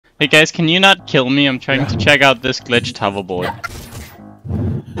Hey guys, can you not kill me? I'm trying to check out this glitched hoverboard.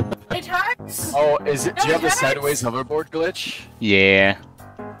 It hurts! Oh, is it? Do you have the sideways hoverboard glitch? Yeah.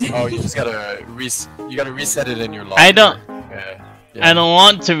 Oh, you just gotta reset it in your log. I don't. Yeah. I don't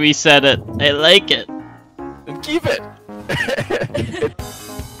want to reset it. I like it. Then keep it.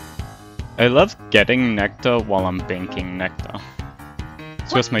 I love getting nectar while I'm banking nectar. It's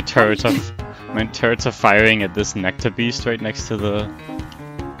because my turrets are firing at this nectar beast right next to the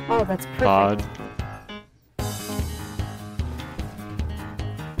that's perfect. pod.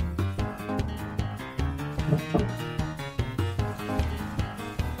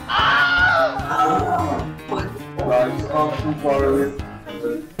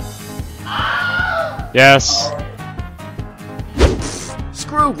 Yes.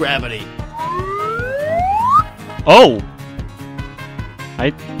 Screw gravity. Oh!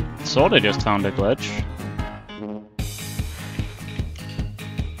 I sorta just found a glitch.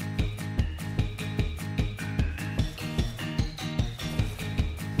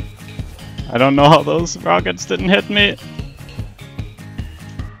 I don't know how those rockets didn't hit me.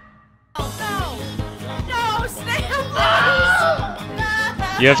 No, Snail,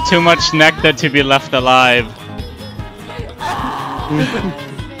 please! You have too much nectar to be left alive.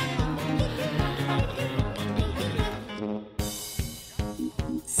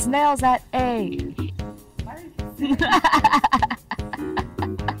 Snail's at A.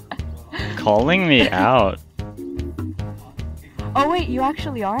 Calling me out. Oh wait, you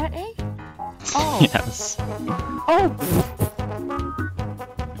actually are at A? Oh. Yes. Oh!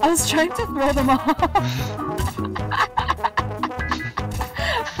 I was trying to throw them off.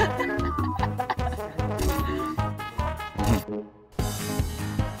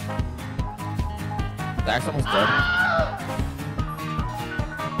 That's almost dead.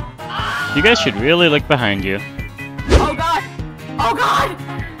 You guys should really look behind you. Oh god! Oh god!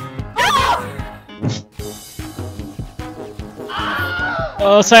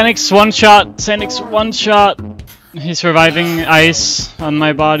 Oh, Sanik's one shot! Sanik's one shot! He's reviving ice on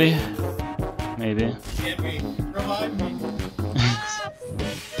my body. Maybe.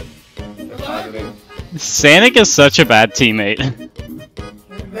 Sanic is such a bad teammate.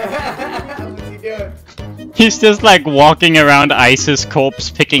 He's just like walking around Ice's corpse,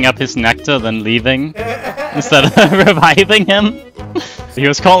 picking up his nectar, then leaving. Instead of reviving him. He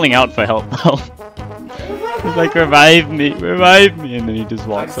was calling out for help though. He's like, revive me, and then he just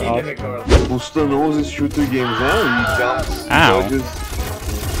walks off. Usta knows his shooter games, huh? He jumps, Ow. dodges.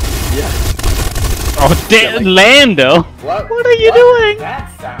 Yeah. Oh, damn, Lando! What are you doing? That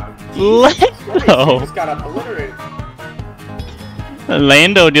sound. Lando! Just got obliterated.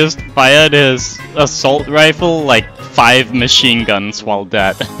 Lando just fired his assault rifle like 5 machine guns while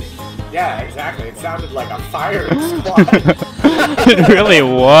dead. Yeah, exactly. It sounded like a firing squad. It really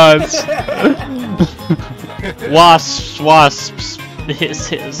was. Wasps,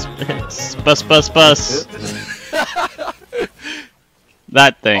 hiss, bus.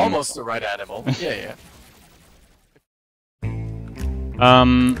 That thing. Almost the right animal. Yeah.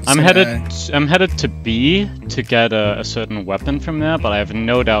 I'm headed to B to get a certain weapon from there, but I have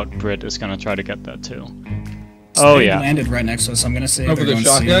no doubt Brit is gonna try to get that too. Oh They yeah. landed right next to us. I'm gonna say. Over the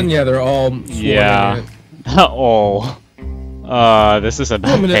shotgun? Yeah, they're all. Yeah. Oh. This is a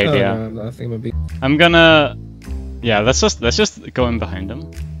bad idea. I'm gonna. Yeah, let's just go in behind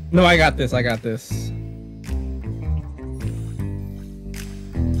him. No, I got this.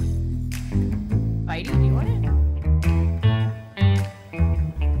 Fighty, do you want it?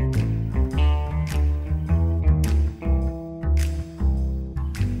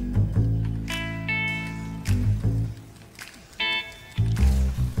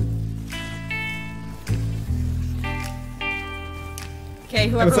 Okay,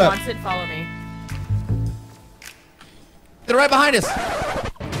 whoever wants it, follow me. They're right behind us.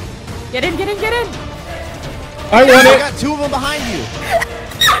 Get in! I want I it. got 2 of them behind you.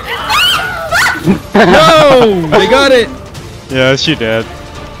 No, they got it. Yeah, she did.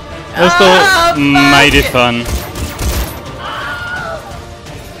 That's still mighty fun.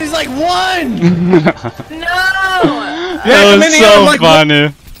 He's like 1. No! That was so like,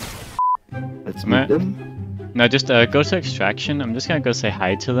 funny. Let's meet them. No, just go to extraction. I'm just gonna go say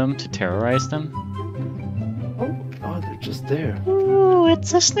hi to them to terrorize them. Oh, they're just there. Ooh,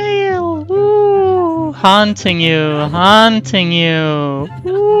 it's a snail! Ooh, haunting you!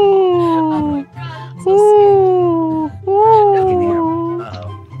 Ooh, ooh, ooh.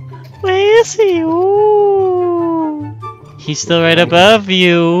 Where is he? Ooh, he's still right above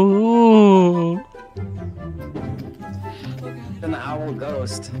you. Ooh. An owl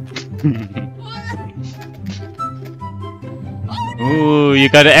ghost. Ooh, you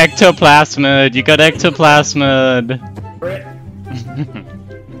got ectoplasmid. You got ectoplasmid. Brit.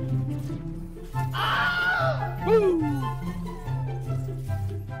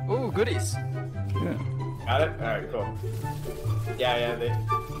 Ooh, goodies. Got it? Alright, cool. Yeah, they...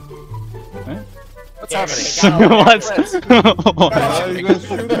 What's happening?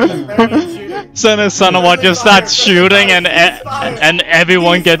 Son Sonowat just starts shooting and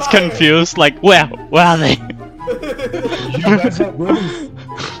everyone gets confused, like, where are they?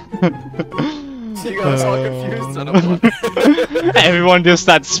 You guys all confused, son of one. Everyone just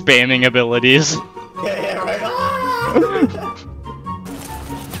starts spamming abilities. Yeah, right.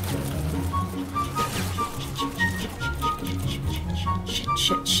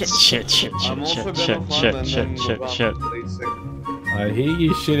 Shit. I'm also gonna farm and then Shit. move on to play second. I hear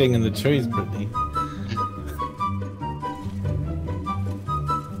you shitting in the trees, Brittany.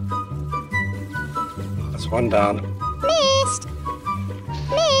 That's one down. Missed.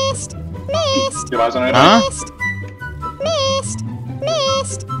 Your eyes on it? Huh?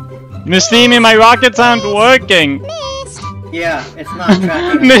 Missed. Miss Steamy, my rockets aren't working! Yeah, it's not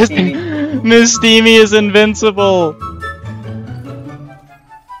tracking. Miss Steamy. Miss Steamy is invincible!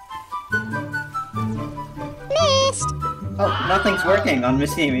 Oh, nothing's working on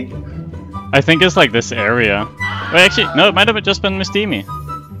Miss Steamy. I think it's like this area. Wait, actually, no, it might have just been Miss Steamy.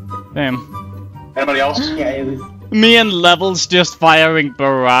 Damn. Anybody else? Yeah, it was. Me and Levels just firing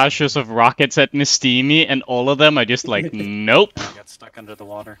barrages of rockets at Miss Steamy, and all of them are just like, nope. I got stuck under the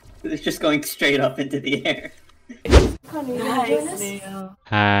water. It's just going straight up into the air.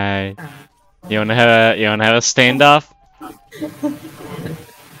 Hi. You wanna have a standoff?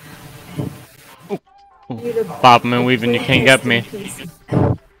 Bob and weaving, you can't get me.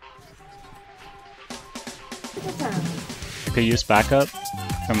 Could use backup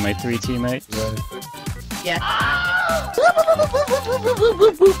from my 3 teammates. Yeah.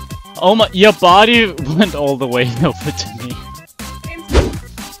 Oh my, your body went all the way over to me.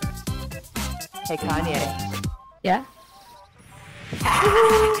 Hey, Kanye. Yeah?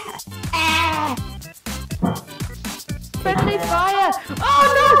 Friendly fire! Oh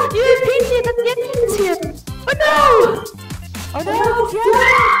no! You PG, the Indians here! Oh no! Oh no!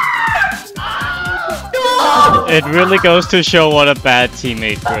 It really goes to show what a bad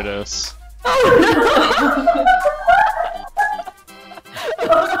teammate Critter is.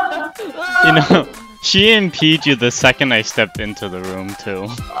 You know, she impeded you the second I stepped into the room too.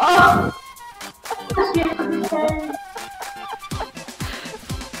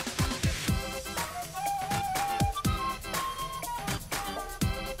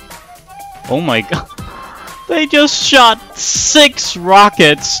 Oh my god. They just shot 6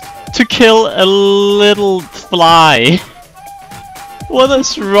 rockets to kill a little fly. What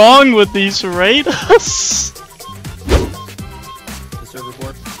is wrong with these raiders? The server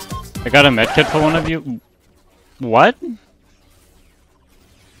board. I got a medkit for one of you. What?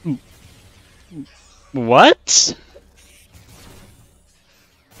 What?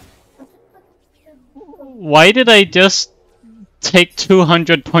 Why did I just take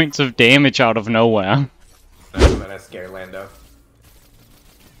 200 points of damage out of nowhere? I'm gonna scare Lando.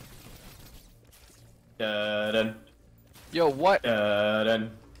 Dun. Yo, what?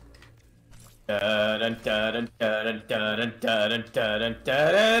 Dun. Dun dun dun dun dun dun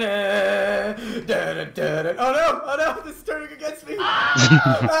dun. Oh no! This is turning against me!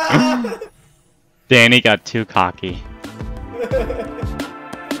 Danny got too cocky.